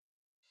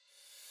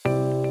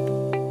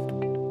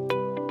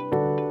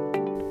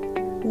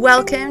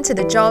Welcome to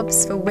the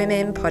Jobs for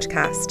Women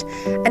podcast,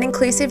 an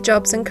inclusive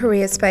jobs and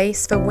career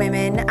space for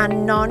women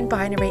and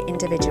non-binary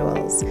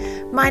individuals.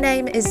 My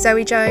name is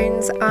Zoe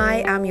Jones.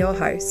 I am your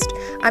host.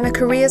 I'm a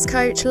careers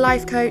coach,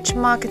 life coach,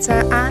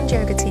 marketer and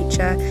yoga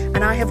teacher,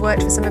 and I have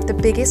worked for some of the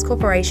biggest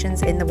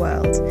corporations in the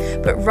world.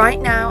 But right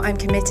now I'm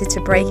committed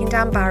to breaking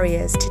down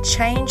barriers to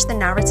change the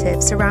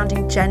narrative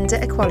surrounding gender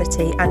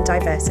equality and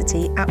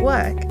diversity at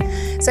work.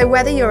 So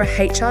whether you're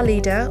a HR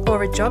leader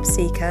or a job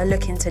seeker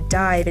looking to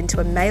dive into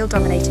a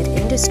male-dominated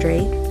industry,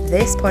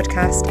 this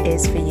podcast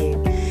is for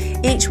you.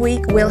 Each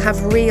week we'll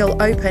have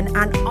real, open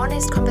and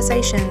honest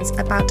conversations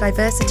about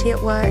diversity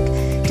at work,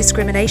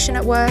 discrimination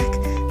at work,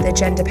 the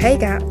gender pay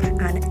gap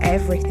and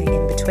everything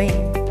in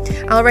between.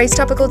 I'll raise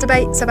topical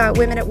debates about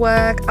women at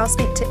work, I'll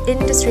speak to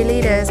industry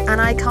leaders, and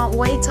I can't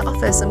wait to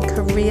offer some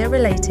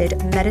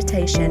career-related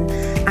meditation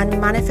and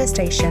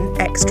manifestation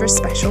extra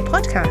special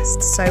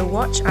podcasts, so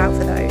watch out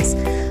for those.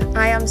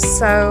 I am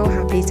so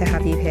happy to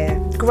have you here.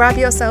 Grab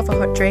yourself a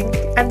hot drink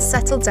and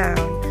settle down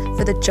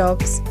for the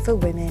Jobs for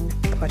Women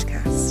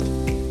podcast.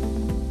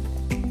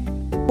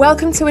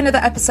 Welcome to another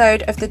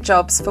episode of the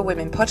Jobs for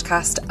Women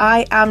podcast.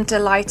 I am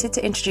delighted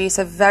to introduce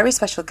a very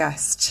special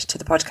guest to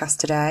the podcast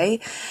today.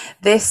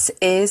 This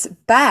is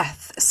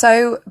Beth.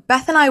 So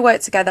Beth and I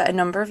worked together a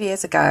number of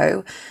years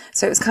ago,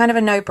 so it was kind of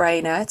a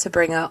no-brainer to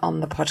bring her on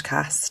the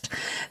podcast.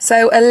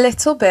 So a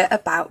little bit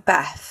about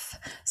Beth.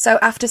 So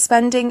after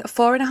spending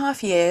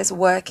 4.5 years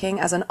working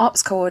as an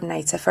ops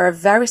coordinator for a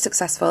very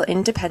successful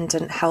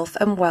independent health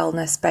and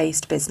wellness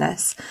based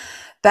business,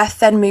 Beth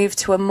then moved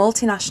to a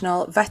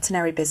multinational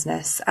veterinary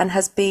business and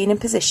has been in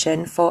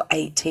position for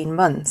 18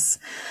 months.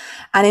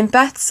 And in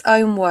Beth's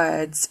own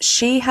words,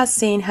 she has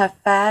seen her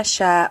fair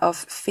share of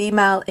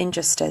female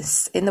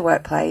injustice in the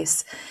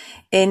workplace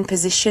in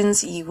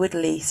positions you would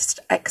least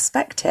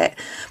expect it.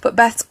 But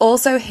Beth's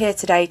also here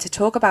today to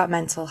talk about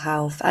mental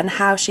health and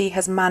how she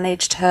has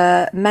managed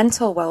her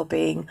mental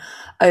well-being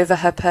over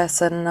her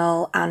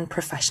personal and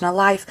professional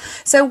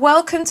life. So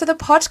welcome to the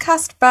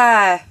podcast,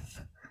 Beth.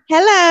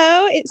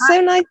 Hello, it's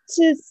so nice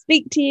to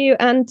speak to you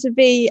and to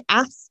be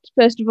asked,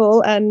 first of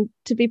all, and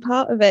to be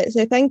part of it.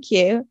 So thank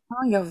you.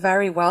 Oh, you're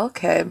very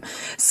welcome.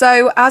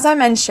 So as I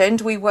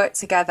mentioned, we worked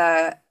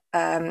together.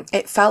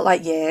 It felt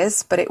like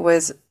years, but it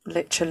was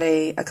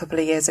literally a couple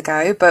of years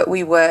ago. But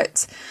we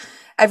worked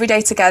every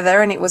day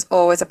together and it was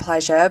always a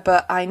pleasure.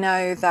 But I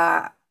know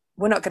that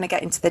we're not going to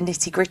get into the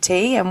nitty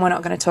gritty and we're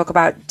not going to talk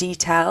about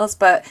details.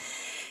 But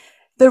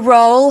the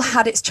role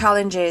had its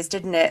challenges,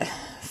 didn't it?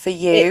 For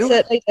you. It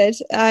certainly did.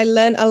 I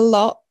learned a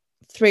lot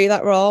through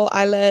that role.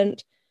 I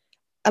learned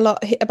a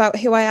lot about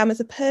who I am as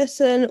a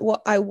person,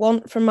 what I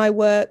want from my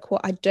work,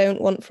 what I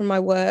don't want from my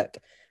work,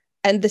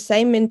 and the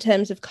same in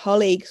terms of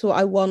colleagues, what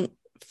I want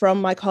from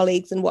my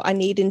colleagues and what I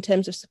need in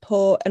terms of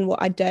support and what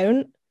I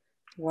don't.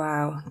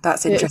 Wow,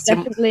 that's so interesting.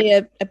 It's definitely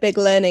a big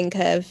learning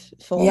curve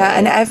for me.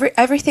 And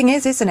everything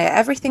is, isn't it?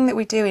 Everything that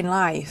we do in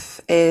life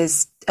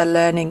is a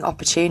learning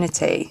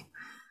opportunity.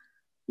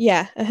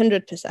 Yeah,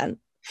 100%.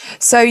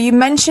 So you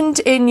mentioned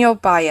in your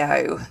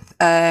bio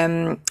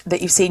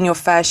that you've seen your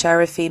fair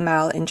share of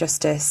female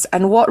injustice.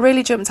 And what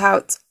really jumped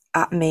out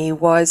at me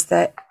was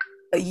that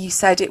you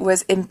said it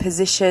was in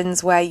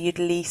positions where you'd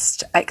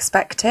least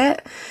expect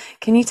it.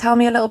 Can you tell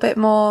me a little bit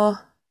more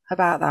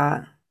about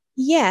that?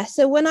 Yeah,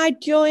 so when I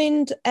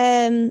joined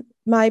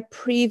my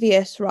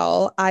previous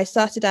role, I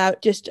started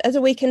out just as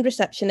a weekend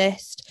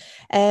receptionist,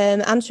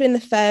 answering the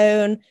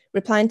phone,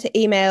 replying to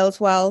emails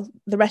while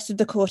the rest of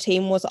the core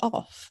team was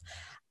off.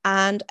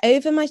 And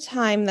over my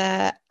time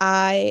there,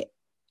 I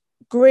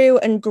grew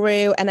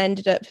and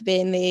ended up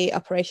being the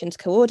operations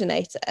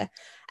coordinator.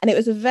 And it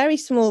was a very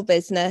small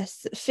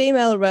business,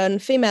 female run,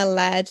 female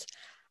led.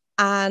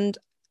 And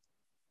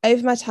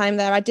over my time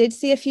there, I did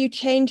see a few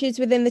changes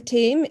within the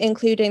team,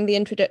 including the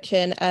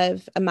introduction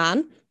of a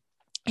man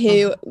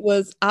who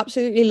was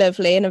absolutely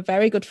lovely and a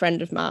very good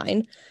friend of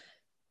mine.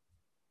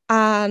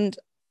 And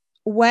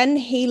when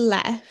he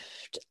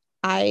left,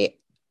 I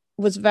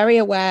was very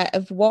aware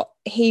of what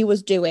he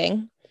was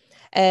doing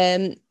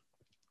and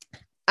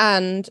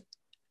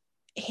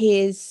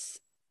his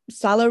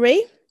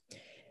salary.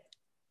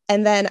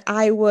 And then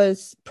I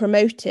was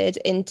promoted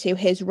into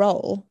his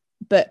role,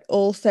 but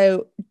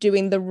also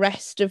doing the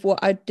rest of what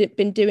I'd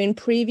been doing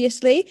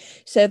previously.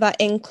 So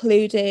that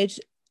included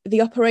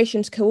the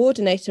operations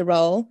coordinator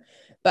role,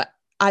 but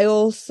I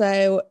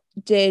also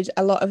did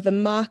a lot of the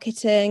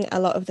marketing, a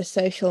lot of the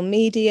social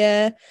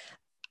media,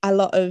 a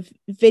lot of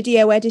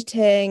video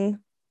editing,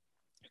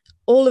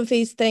 all of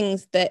these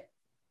things that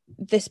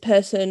this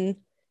person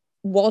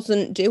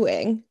wasn't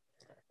doing,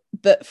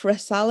 but for a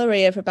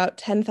salary of about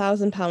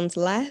 £10,000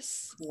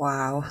 less.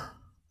 Wow.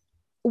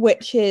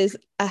 Which is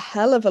a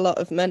hell of a lot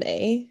of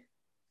money.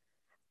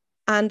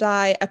 And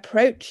I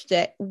approached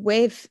it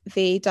with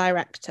the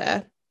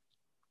director,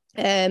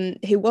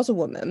 who was a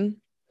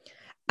woman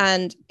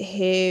and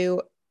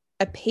who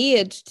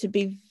appeared to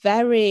be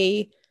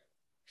very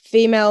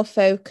female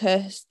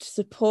focused,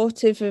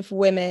 supportive of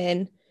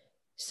women,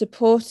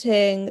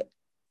 supporting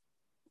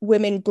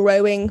women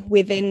growing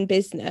within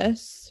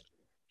business,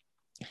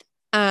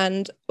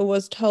 and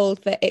was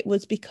told that it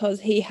was because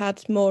he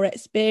had more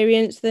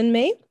experience than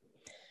me,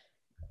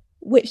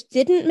 which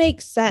didn't make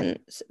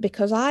sense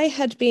because I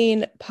had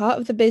been part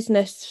of the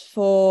business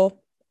for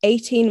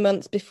 18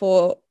 months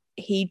before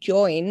he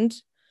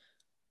joined.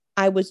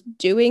 I was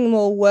doing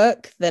more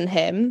work than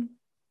him.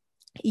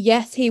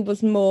 Yes, he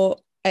was more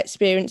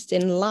experienced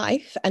in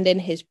life and in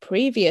his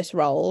previous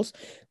roles,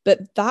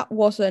 but that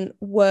wasn't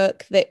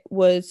work that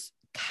was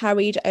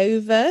carried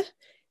over.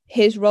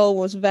 His role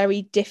was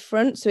very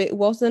different, so it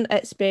wasn't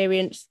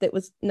experience that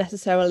was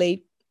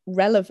necessarily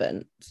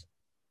relevant.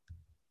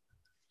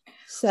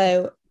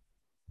 So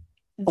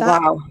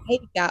that Wow. pay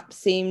gap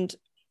seemed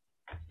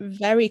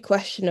very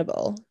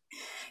questionable.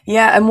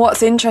 Yeah, and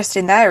what's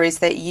interesting there is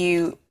that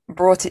you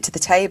brought it to the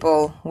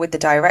table with the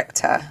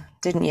director,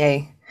 didn't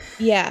you?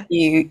 Yeah,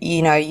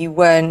 You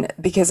weren't,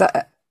 because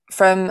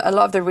from a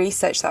lot of the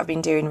research that I've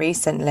been doing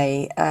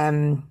recently,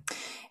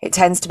 it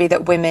tends to be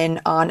that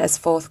women aren't as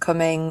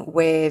forthcoming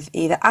with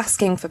either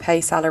asking for pay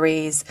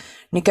salaries,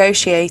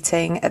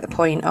 negotiating at the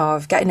point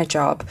of getting a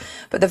job.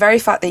 But the very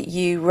fact that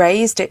you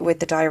raised it with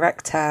the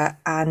director,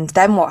 and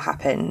then what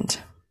happened?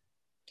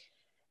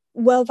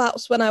 well,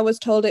 that's when I was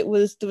told there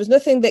was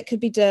nothing that could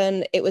be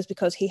done. It was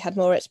because he had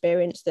more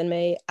experience than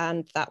me,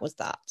 and that was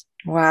that.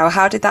 Wow,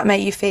 how did that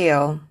make you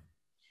feel?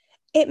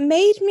 It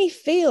made me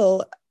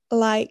feel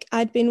like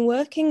I'd been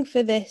working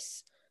for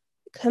this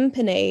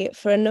company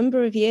for a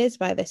number of years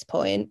by this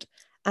point,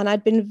 and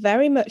I'd been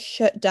very much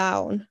shut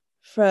down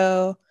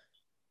for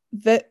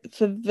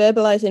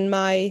verbalizing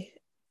my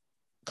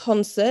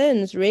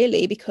concerns,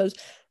 really, because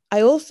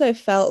I also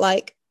felt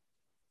like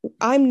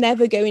I'm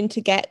never going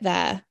to get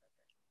there.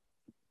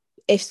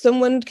 If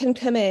someone can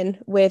come in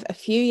with a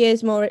few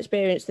years more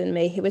experience than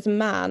me, who is a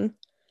man,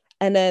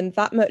 and earn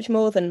that much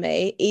more than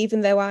me,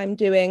 even though I'm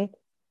doing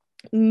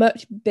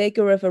much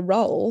bigger of a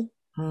role,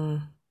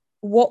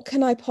 what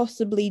can I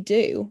possibly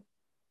do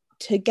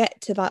to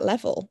get to that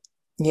level?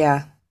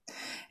 Yeah.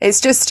 It's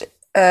just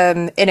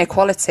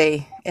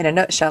inequality in a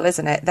nutshell,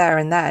 isn't it? There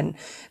and then,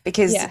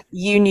 because Yeah,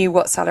 you knew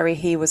what salary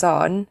he was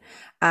on,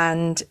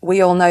 and we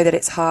all know that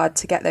it's hard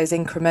to get those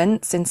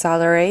increments in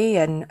salary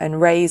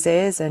and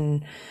raises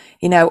and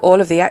all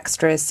of the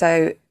extras.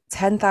 So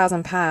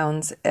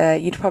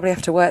 £10,000, you'd probably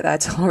have to work there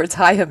till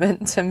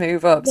retirement to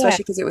move up, yeah,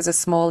 especially because it was a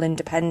small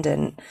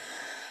independent.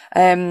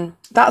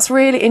 That's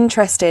really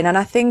interesting, and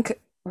I think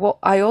what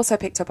I also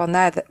picked up on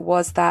there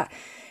was that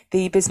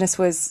the business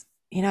was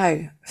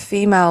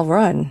female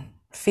run,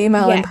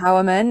 female yeah.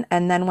 empowerment.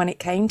 And then when it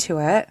came to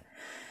it,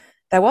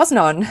 there was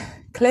none, No,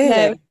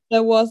 clearly.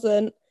 there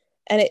wasn't.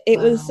 And it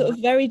was sort Wow.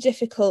 of very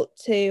difficult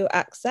to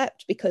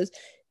accept because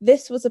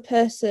this was a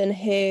person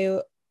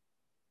who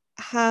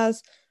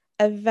has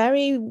a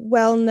very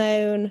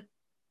well-known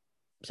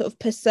sort of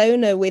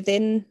persona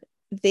within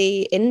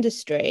the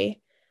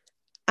industry.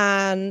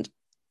 And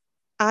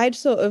I'd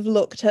sort of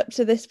looked up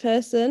to this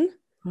person,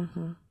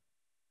 Hmm.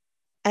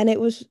 and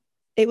it was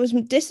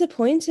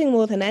disappointing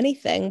more than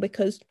anything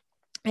because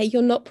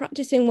you're not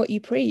practicing what you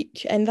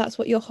preach, and that's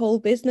what your whole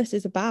business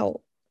is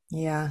about.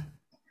 Yeah.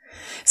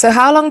 So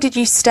how long did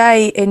you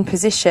stay in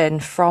position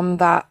from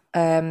that,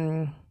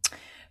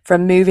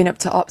 from moving up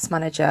to ops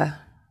manager,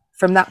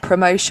 from that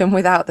promotion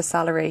without the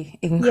salary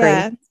increase?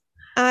 Yeah,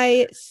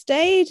 I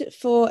stayed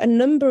for a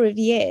number of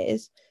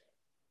years,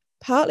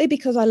 partly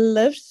because I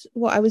loved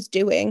what I was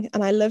doing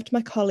and I loved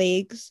my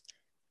colleagues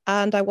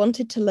and I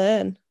wanted to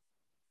learn.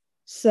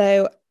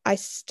 So I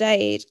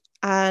stayed,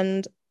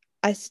 and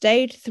I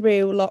stayed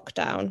through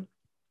lockdown,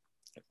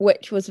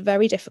 which was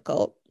very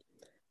difficult,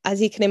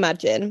 as you can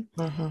imagine.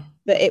 Hmm.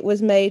 But it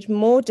was made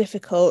more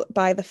difficult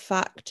by the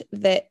fact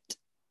that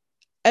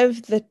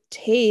of the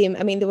team,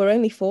 I mean, there were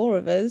only four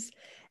of us.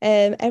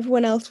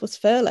 Everyone else was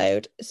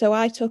furloughed. So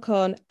I took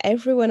on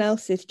everyone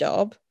else's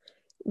job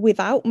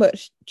without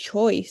much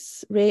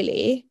choice,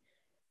 really,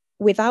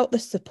 without the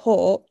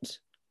support.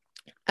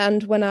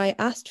 And when I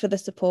asked for the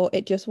support,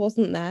 it just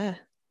wasn't there.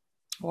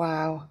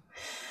 Wow.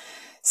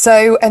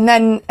 So, and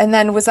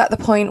then was that the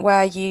point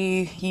where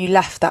you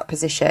left that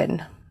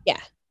position?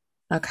 Yeah.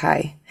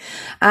 Okay.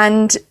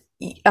 And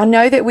I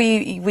know that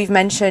we've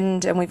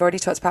mentioned and we've already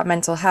talked about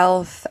mental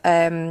health.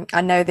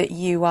 I know that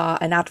you are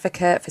an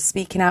advocate for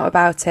speaking out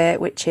about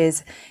it, which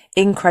is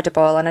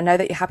incredible. And I know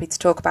that you're happy to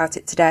talk about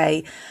it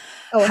today.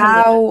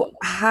 Oh,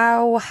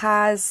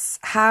 100%.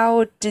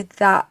 How did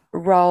that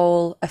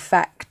role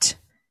affect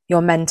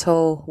your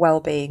mental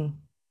well-being?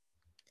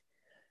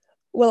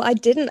 Well, I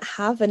didn't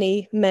have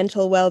any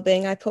mental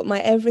well-being. I put my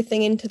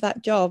everything into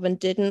that job and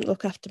didn't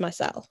look after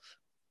myself.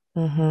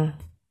 Hmm.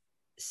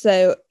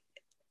 So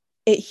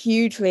it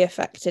hugely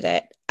affected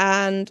it.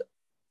 And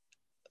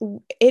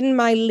in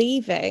my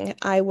leaving,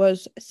 I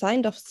was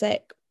signed off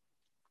sick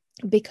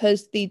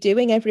because the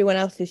doing everyone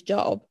else's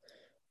job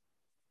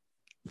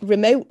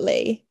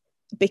remotely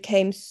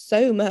became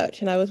so much,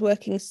 and I was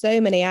working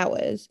so many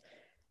hours,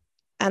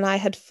 and I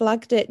had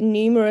flagged it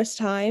numerous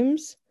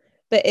times,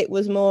 but it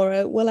was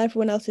more, well,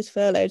 everyone else is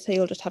furloughed, so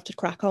you'll just have to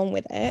crack on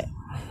with it.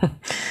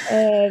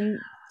 Um,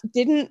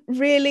 didn't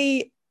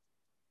really,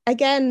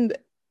 again,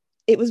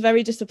 it was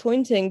very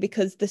disappointing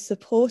because the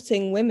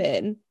supporting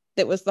women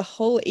that was the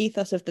whole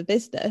ethos of the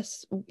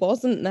business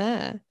wasn't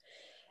there.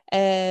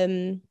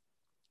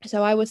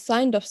 So I was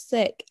signed off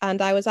sick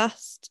and I was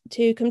asked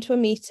to come to a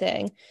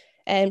meeting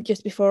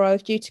just before I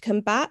was due to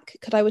come back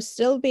because I was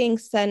still being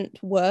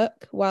sent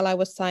work while I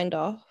was signed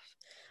off.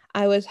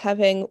 I was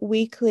having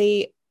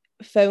weekly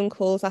phone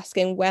calls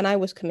asking when I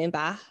was coming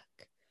back.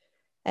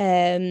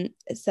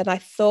 Said I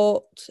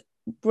thought,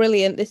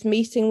 brilliant, this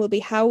meeting will be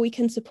how we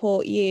can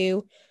support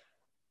you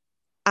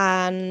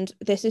and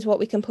this is what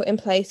we can put in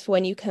place for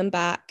when you come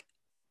back.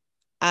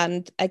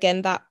 And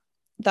again, that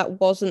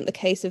wasn't the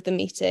case of the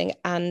meeting,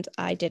 and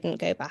I didn't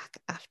go back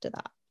after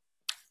that.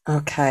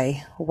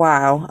 Okay.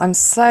 Wow. I'm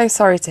so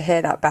sorry to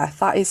hear that, Beth.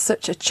 That is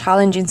such a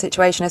challenging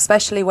situation,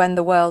 especially when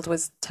the world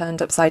was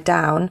turned upside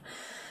down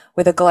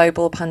with a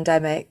global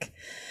pandemic.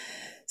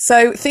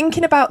 So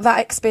thinking about that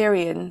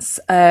experience,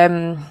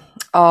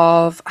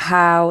 of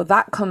how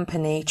that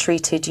company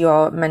treated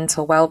your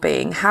mental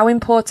well-being, how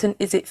important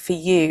is it for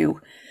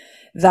you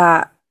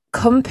that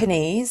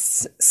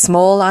companies,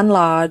 small and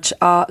large,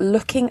 are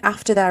looking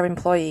after their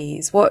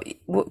employees? What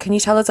can you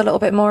tell us a little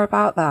bit more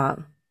about that?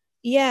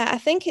 Yeah, I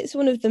think it's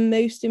one of the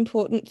most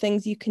important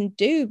things you can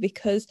do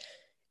because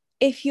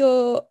if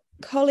your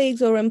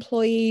colleagues or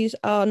employees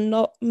are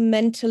not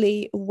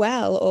mentally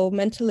well or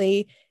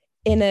mentally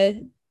in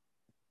a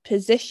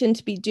position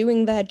to be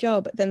doing their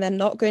job, then they're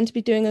not going to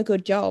be doing a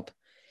good job.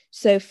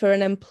 So for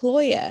an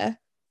employer,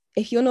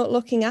 if you're not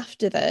looking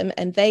after them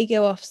and they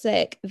go off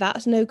sick,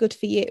 that's no good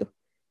for you.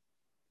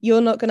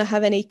 You're not going to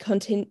have any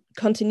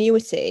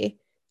continuity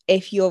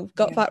if you've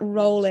got that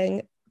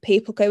rolling,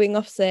 people going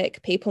off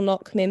sick, people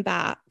not coming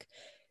back,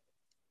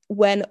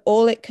 when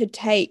all it could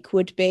take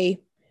would be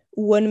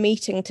one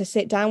meeting to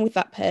sit down with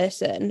that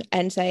person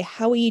and say,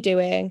 how are you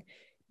doing?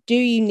 Do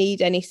you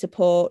need any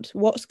support?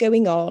 What's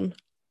going on?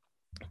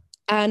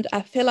 And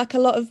I feel like a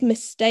lot of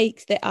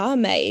mistakes that are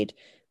made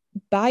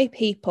by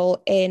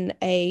people in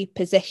a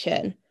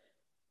position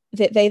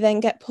that they then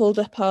get pulled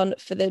up on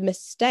for the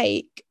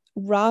mistake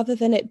rather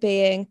than it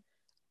being,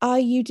 are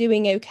you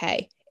doing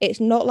okay? It's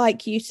not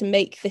like you to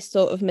make this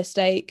sort of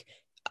mistake.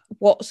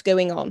 What's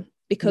going on?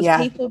 Because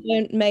Yeah. people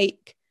don't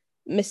make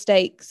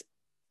mistakes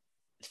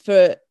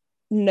for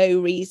no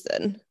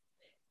reason.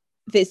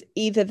 There's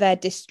either they're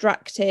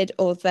distracted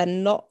or they're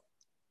not,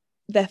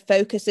 their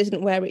focus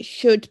isn't where it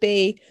should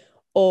be,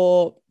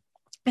 or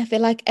I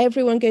feel like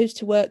everyone goes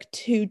to work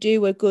to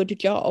do a good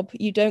job.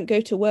 You don't go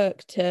to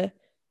work to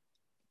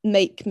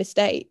make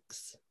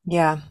mistakes.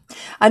 Yeah.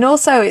 And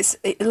also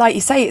like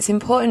you say, it's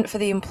important for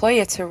the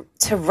employer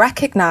to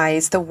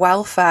recognize the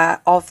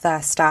welfare of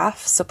their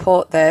staff,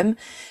 support them,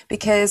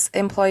 because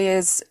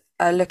employers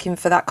are looking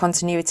for that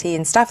continuity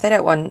in staff. They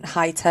don't want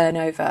high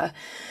turnover.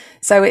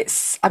 So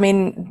I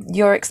mean,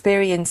 your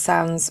experience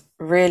sounds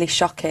really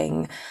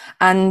shocking.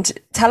 And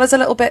tell us a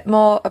little bit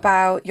more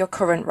about your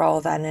current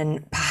role then,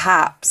 and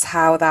perhaps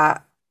how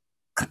that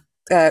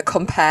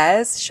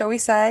compares, shall we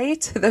say,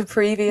 to the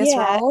previous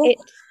Yeah, role.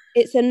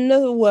 it's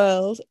another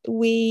world.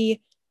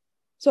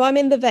 So I'm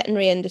in the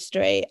veterinary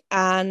industry,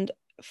 and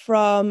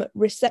from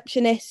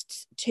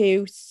receptionists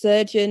to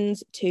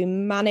surgeons to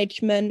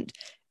management,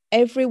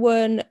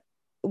 everyone,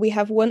 we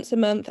have once a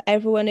month,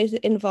 everyone is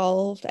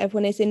involved,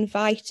 everyone is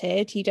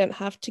invited, you don't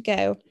have to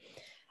go.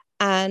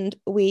 And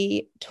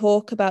we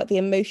talk about the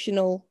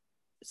emotional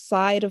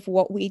side of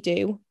what we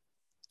do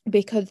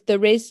because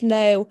there is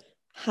no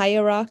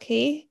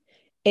hierarchy.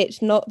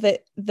 It's not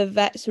that the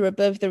vets are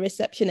above the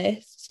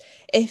receptionists.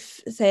 If,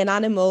 say, an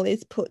animal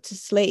is put to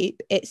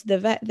sleep, it's the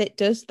vet that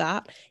does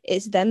that.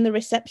 It's then the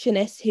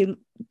receptionists who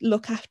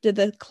look after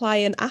the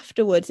client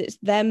afterwards. It's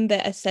them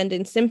that are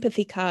sending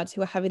sympathy cards,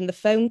 who are having the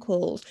phone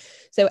calls.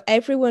 So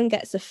everyone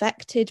gets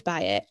affected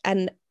by it.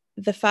 And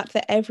the fact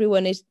that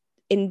everyone is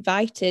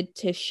invited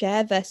to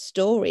share their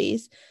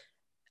stories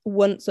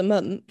once a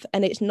month,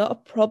 and it's not a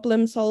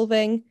problem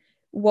solving,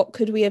 what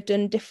could we have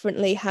done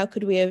differently, how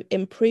could we have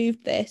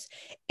improved this,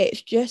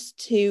 it's just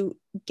to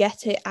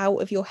get it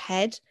out of your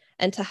head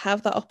and to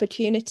have that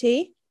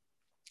opportunity.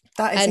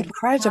 That is And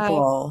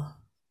incredible.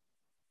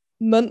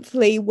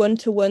 monthly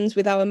one-to-ones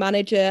with our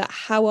manager.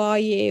 How are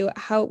you?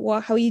 How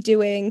are you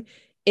doing?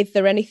 Is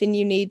there anything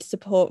you need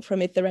support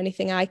from? Is there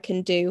anything I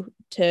can do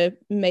to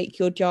make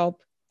your job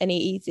any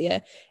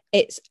easier?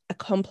 It's a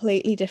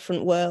completely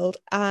different world,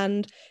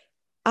 and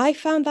I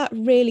found that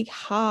really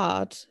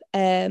hard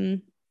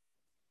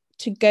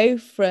to go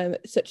from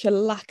such a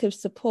lack of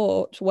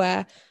support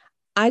where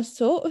I'd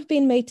sort of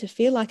been made to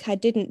feel like I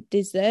didn't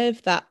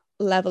deserve that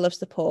level of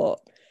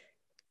support,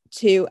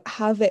 to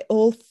have it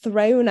all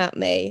thrown at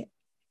me.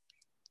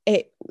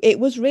 It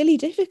was really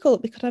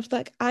difficult because I was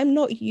like, I'm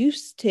not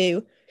used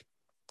to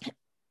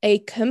a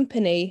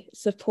company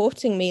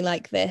supporting me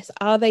like this.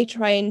 Are they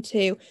trying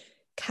to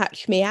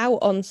catch me out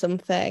on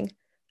something?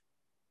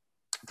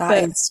 That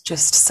But is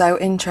just so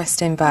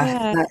interesting, Beth.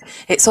 yeah, That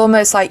it's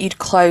almost like you'd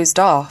closed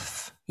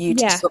off. You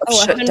just Yeah. sort of Oh,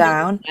 shut 100%.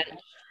 down.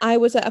 I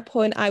was at a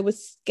point I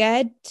was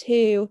scared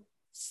to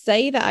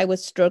say that I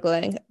was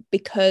struggling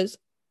because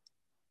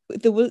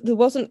there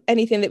wasn't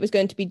anything that was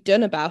going to be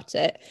done about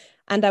it.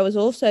 And I was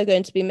also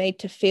going to be made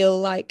to feel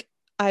like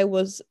I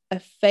was a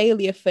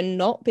failure for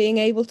not being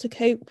able to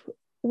cope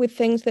with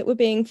things that were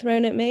being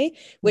thrown at me,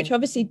 which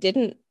obviously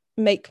didn't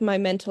make my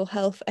mental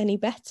health any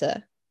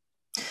better.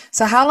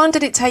 So how long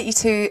did it take you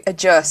to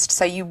adjust?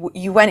 So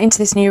you went into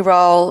this new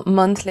role,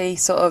 monthly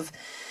sort of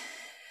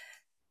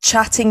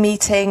chatting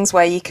meetings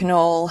where you can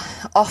all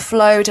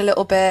offload a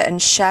little bit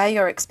and share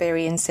your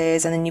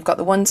experiences, and then you've got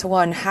the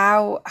one-to-one.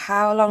 How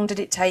long did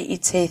it take you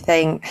to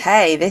think,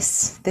 hey,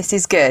 this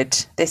is good.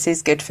 This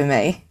is good for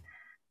me?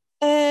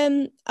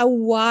 A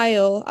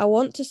while. I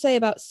want to say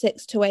about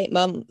 6 to 8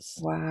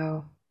 months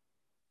Wow.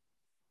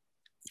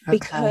 Okay.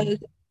 because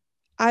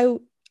I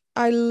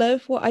I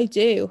love what I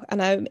do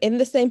and I'm in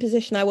the same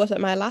position I was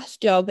at my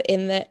last job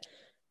in that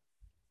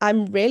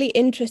I'm really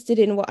interested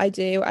in what I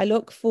do. I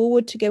look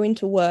forward to going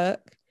to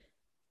work.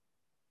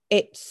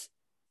 It's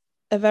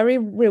a very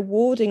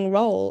rewarding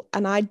role,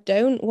 and I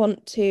don't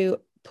want to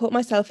put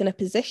myself in a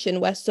position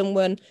where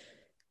someone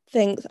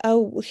thinks, oh,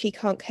 well, she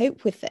can't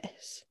cope with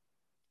this.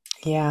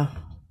 Yeah,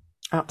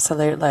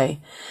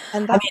 absolutely.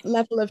 And I that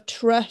level of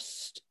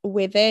trust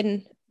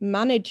within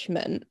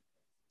management,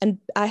 and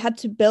I had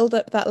to build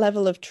up that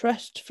level of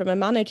trust from a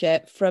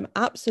manager from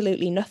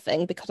absolutely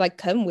nothing because I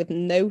come with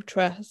no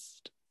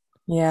trust.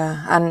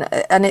 Yeah,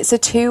 and it's a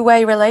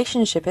two-way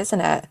relationship, isn't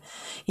it?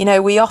 You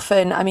know, we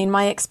often, I mean,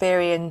 my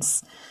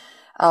experience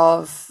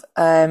of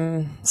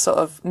sort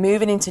of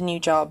moving into new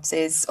jobs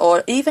is,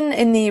 or even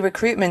in the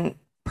recruitment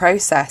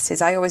process,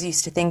 is I always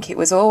used to think it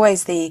was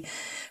always the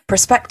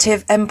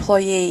prospective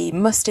employee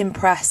must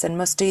impress and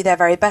must do their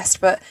very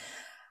best. But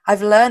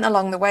I've learned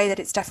along the way that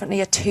it's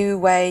definitely a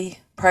two-way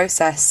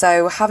process.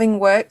 So having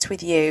worked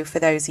with you for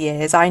those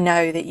years, I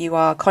know that you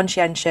are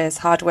conscientious,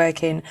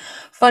 hardworking,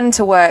 fun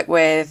to work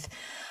with,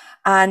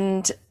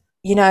 and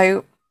you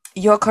know,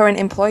 your current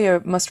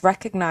employer must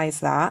recognize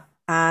that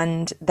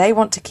and they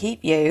want to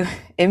keep you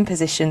in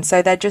position.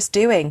 So they're just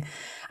doing,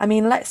 I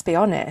mean, let's be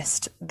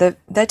honest,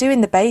 they're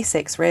doing the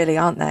basics really,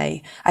 aren't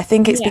they? I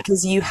think it's Yeah,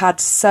 because you had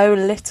so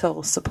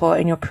little support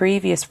in your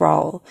previous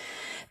role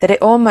that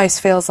it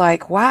almost feels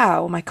like,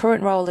 wow, my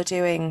current role are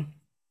doing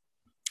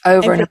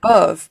over and every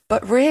above.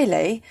 But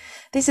really,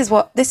 this is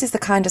the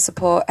kind of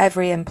support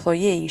every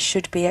employee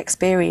should be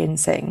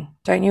experiencing.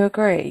 Don't you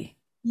agree?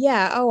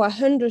 yeah, oh,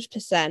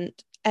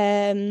 100%.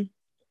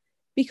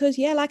 Because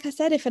yeah, like I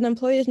said, if an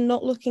employer is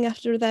not looking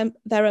after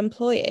their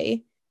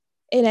employee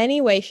in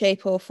any way,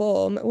 shape, or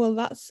form, well,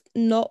 that's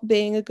not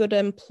being a good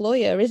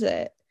employer, is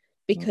it?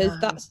 Because No.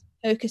 that's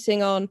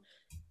focusing on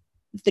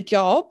the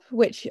job,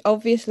 which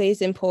obviously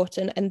is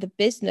important, and the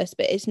business,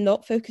 but it's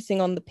not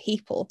focusing on the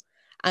people.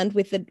 And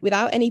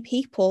without any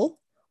people,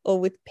 or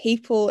with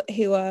people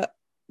who are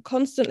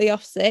constantly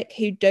off sick,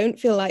 who don't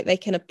feel like they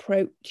can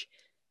approach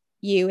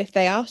you if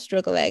they are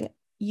struggling,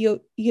 you're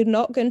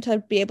not going to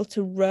be able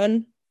to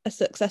run a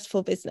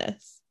successful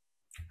business.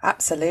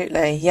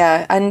 Absolutely,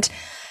 yeah, and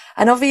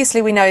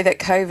obviously we know that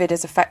COVID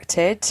has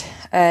affected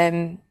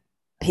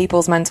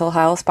people's mental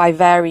health by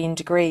varying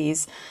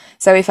degrees.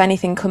 So if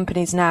anything,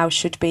 companies now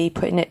should be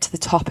putting it to the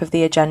top of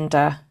the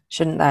agenda,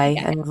 shouldn't they?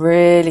 Yeah. And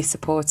really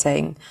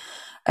supporting.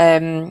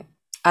 And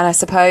I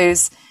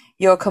suppose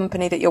your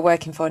company that you're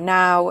working for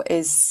now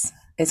is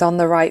on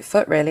the right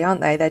foot, really,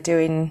 aren't they? They're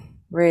doing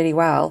really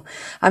well.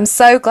 I'm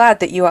so glad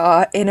that you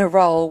are in a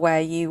role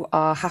where you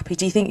are happy.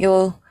 Do you think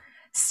you'll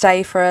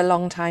stay for a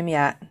long time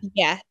yet?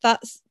 Yeah,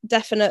 that's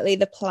definitely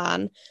the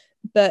plan.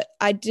 But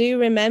I do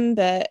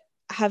remember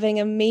having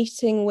a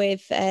meeting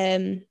with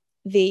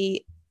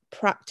the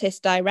practice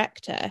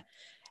director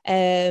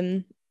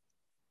um,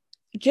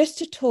 just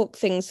to talk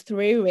things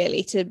through,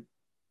 really.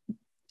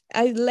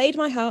 I laid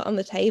my heart on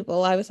the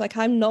table. I was like,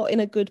 I'm not in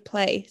a good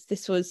place.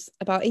 This was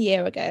about a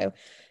year ago.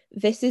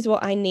 This is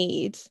what I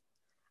need.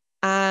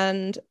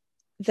 And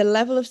the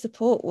level of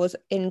support was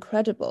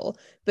incredible.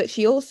 But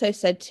she also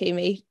said to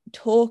me,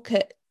 talk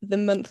at the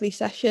monthly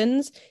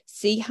sessions,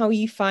 see how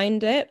you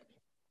find it.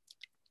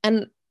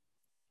 And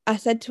I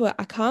said to her,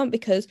 I can't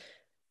because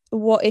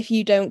what if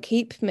you don't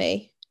keep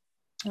me?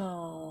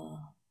 Oh,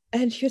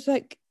 And she was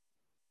like,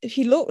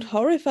 she looked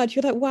horrified. She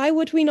was like, why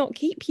would we not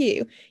keep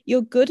you?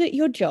 You're good at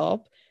your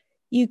job.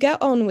 You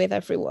get on with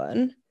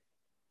everyone.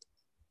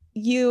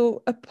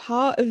 You're a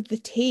part of the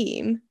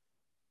team.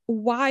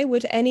 Why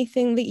would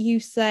anything that you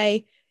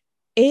say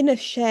in a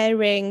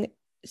sharing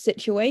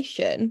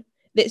situation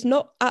that's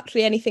not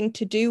actually anything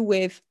to do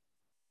with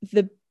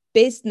the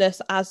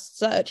business as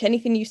such,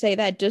 anything you say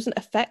there doesn't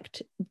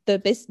affect the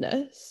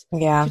business.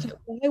 yeah. She's like,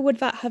 why would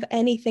that have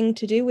anything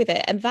to do with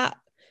it? And that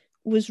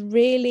was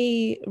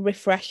really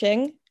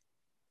refreshing.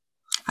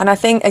 And I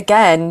think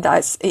again,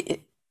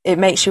 it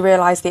makes you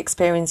realize the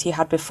experience you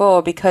had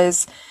before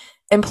because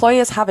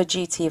employers have a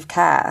duty of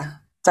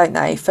care, don't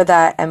they, for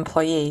their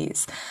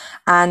employees?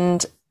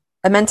 And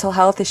a mental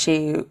health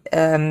issue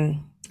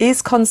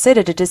is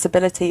considered a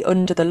disability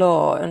under the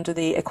law, under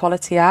the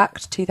Equality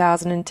Act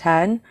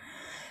 2010.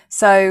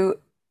 So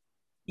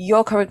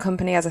your current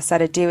company, as I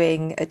said, are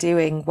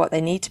doing what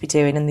they need to be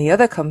doing, and the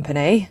other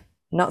company,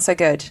 not so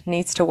good,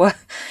 needs to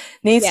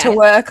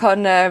work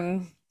on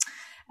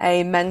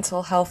a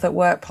mental health at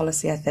work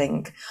policy, I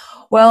think.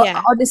 Well,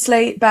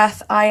 honestly,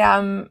 Beth, I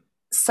am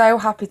so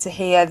happy to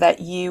hear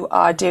that you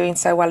are doing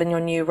so well in your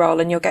new role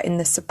and you're getting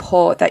the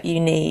support that you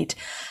need.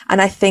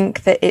 And I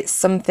think that it's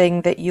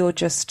something that you'll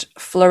just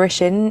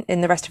flourish in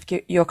the rest of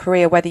your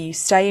career, whether you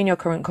stay in your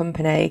current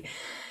company,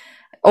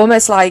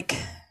 almost like,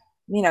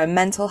 you know,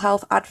 mental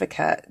health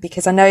advocate,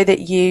 because I know that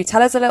you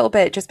tell us a little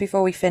bit just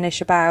before we finish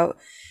about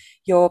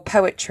your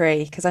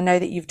poetry, because I know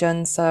that you've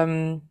done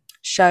some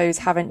shows,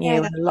 haven't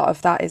you? And a lot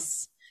of that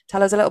is,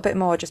 tell us a little bit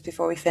more just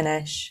before we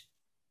finish.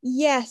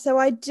 Yeah, so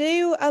I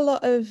do a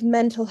lot of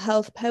mental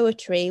health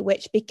poetry,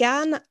 which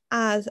began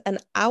as an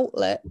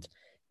outlet,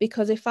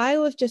 because if I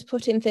was just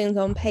putting things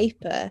on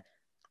paper,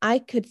 I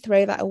could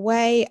throw that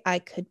away, I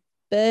could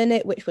burn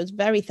it, which was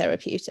very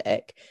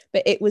therapeutic,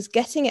 but it was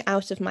getting it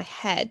out of my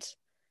head.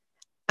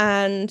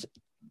 And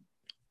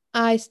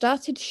I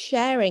started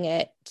sharing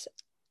it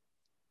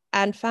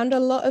and found a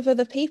lot of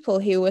other people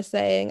who were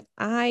saying,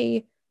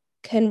 I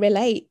can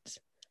relate.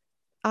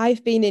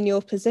 I've been in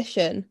your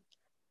position.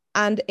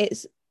 And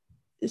it's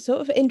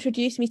sort of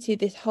introduced me to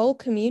this whole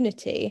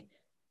community,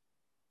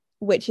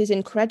 which is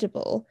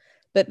incredible.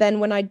 But then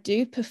when I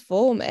do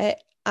perform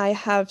it, I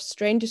have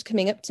strangers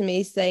coming up to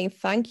me saying,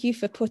 thank you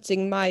for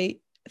putting my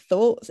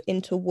thoughts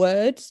into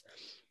words.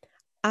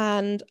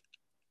 And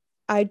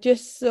I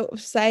just sort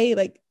of say,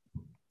 like,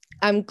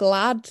 I'm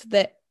glad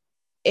that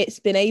it's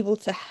been able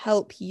to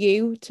help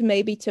you to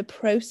maybe to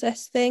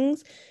process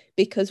things,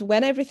 because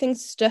when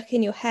everything's stuck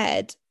in your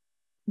head,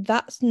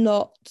 that's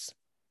not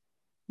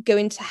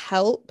going to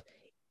help.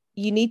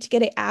 You need to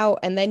get it out,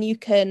 and then you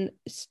can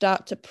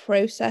start to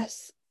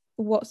process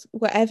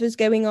whatever's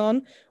going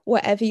on,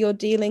 whatever you're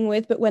dealing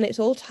with. But when it's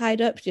all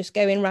tied up, just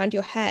going around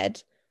your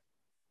head,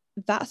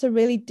 that's a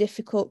really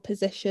difficult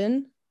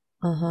position.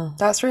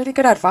 That's really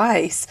good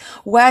advice.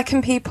 Where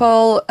can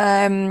people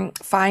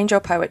find your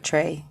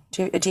poetry?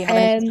 Do you have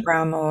an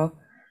Instagram or?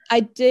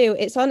 I do.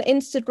 It's on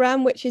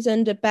Instagram, which is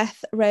under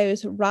Beth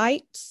Rose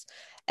Writes.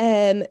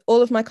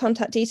 All of my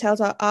contact details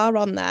are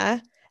on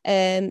there.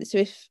 So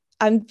if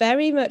I'm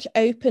very much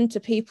open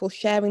to people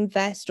sharing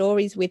their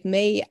stories with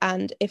me,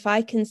 and if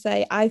I can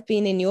say I've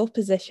been in your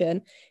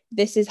position,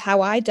 this is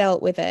how I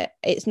dealt with it.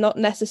 It's not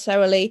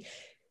necessarily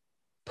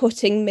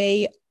putting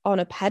me on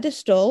a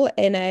pedestal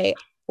in a,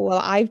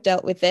 well, I've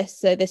dealt with this,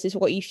 so this is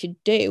what you should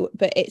do,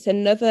 but it's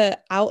another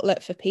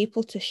outlet for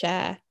people to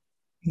share.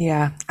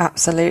 Yeah,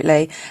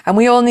 absolutely. And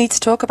we all need to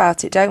talk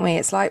about it, don't we?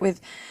 It's like with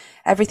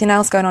everything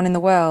else going on in the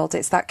world,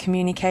 it's that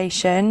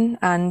communication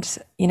and,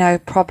 you know,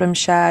 problem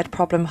shared,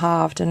 problem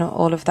halved, and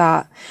all of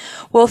that.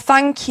 Well,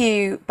 thank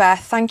you,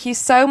 Beth. Thank you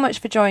so much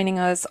for joining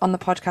us on the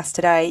podcast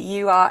today.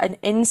 You are an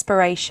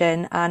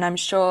inspiration, and I'm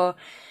sure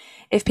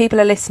if people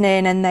are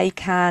listening and they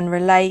can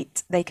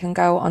relate, they can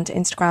go onto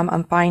Instagram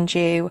and find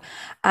you.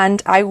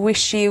 And I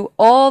wish you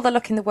all the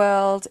luck in the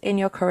world in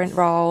your current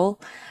role.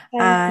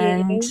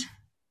 Thank you.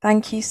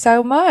 Thank you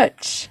so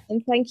much.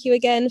 And thank you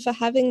again for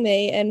having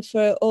me, and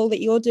for all that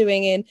you're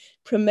doing in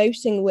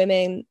promoting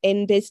women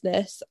in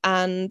business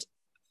and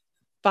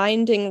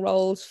finding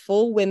roles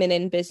for women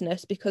in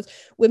business, because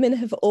women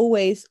have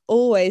always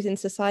in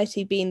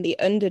society been the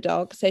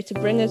underdog. So to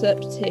bring us up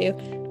to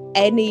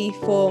any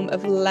form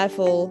of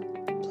level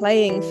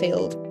playing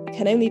field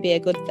can only be a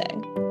good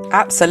thing.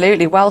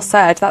 Absolutely. Well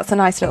said. That's a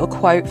nice little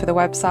quote for the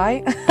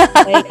website.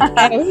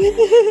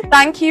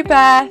 Thank you,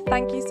 Beth.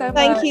 Thank you so much.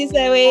 Thank you,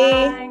 Zoe.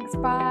 Thanks.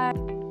 Bye.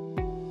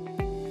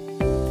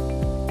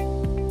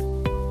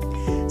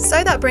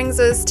 So that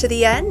brings us to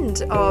the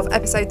end of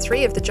episode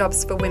 3 of the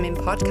Jobs for Women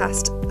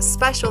podcast.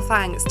 Special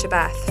thanks to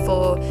Beth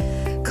for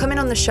coming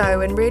on the show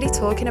and really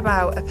talking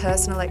about a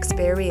personal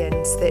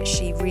experience that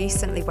she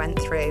recently went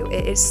through.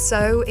 It is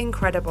so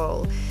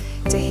incredible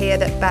to hear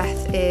that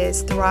Beth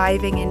is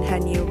thriving in her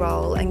new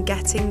role and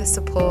getting the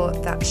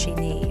support that she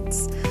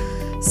needs.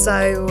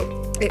 So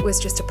it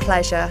was just a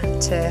pleasure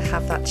to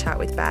have that chat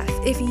with Beth.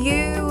 If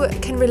you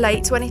can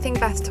relate to anything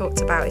Beth talked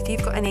about, if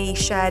you've got any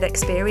shared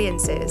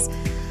experiences,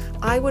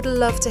 I would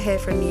love to hear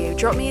from you.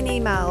 Drop me an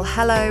email,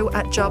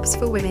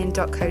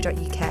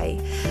 hello@jobsforwomen.co.uk.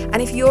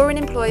 And if you're an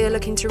employer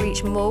looking to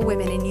reach more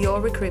women in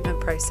your recruitment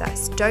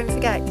process, don't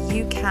forget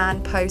you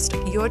can post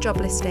your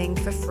job listing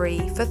for free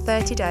for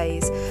 30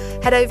 days.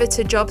 Head over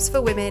to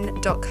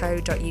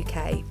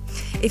jobsforwomen.co.uk.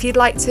 If you'd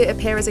like to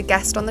appear as a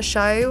guest on the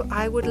show,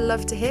 I would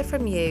love to hear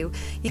from you.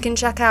 You can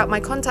check out my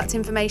contact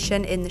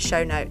information in the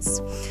show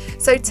notes.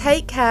 So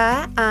take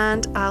care,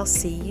 and I'll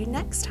see you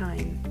next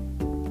time.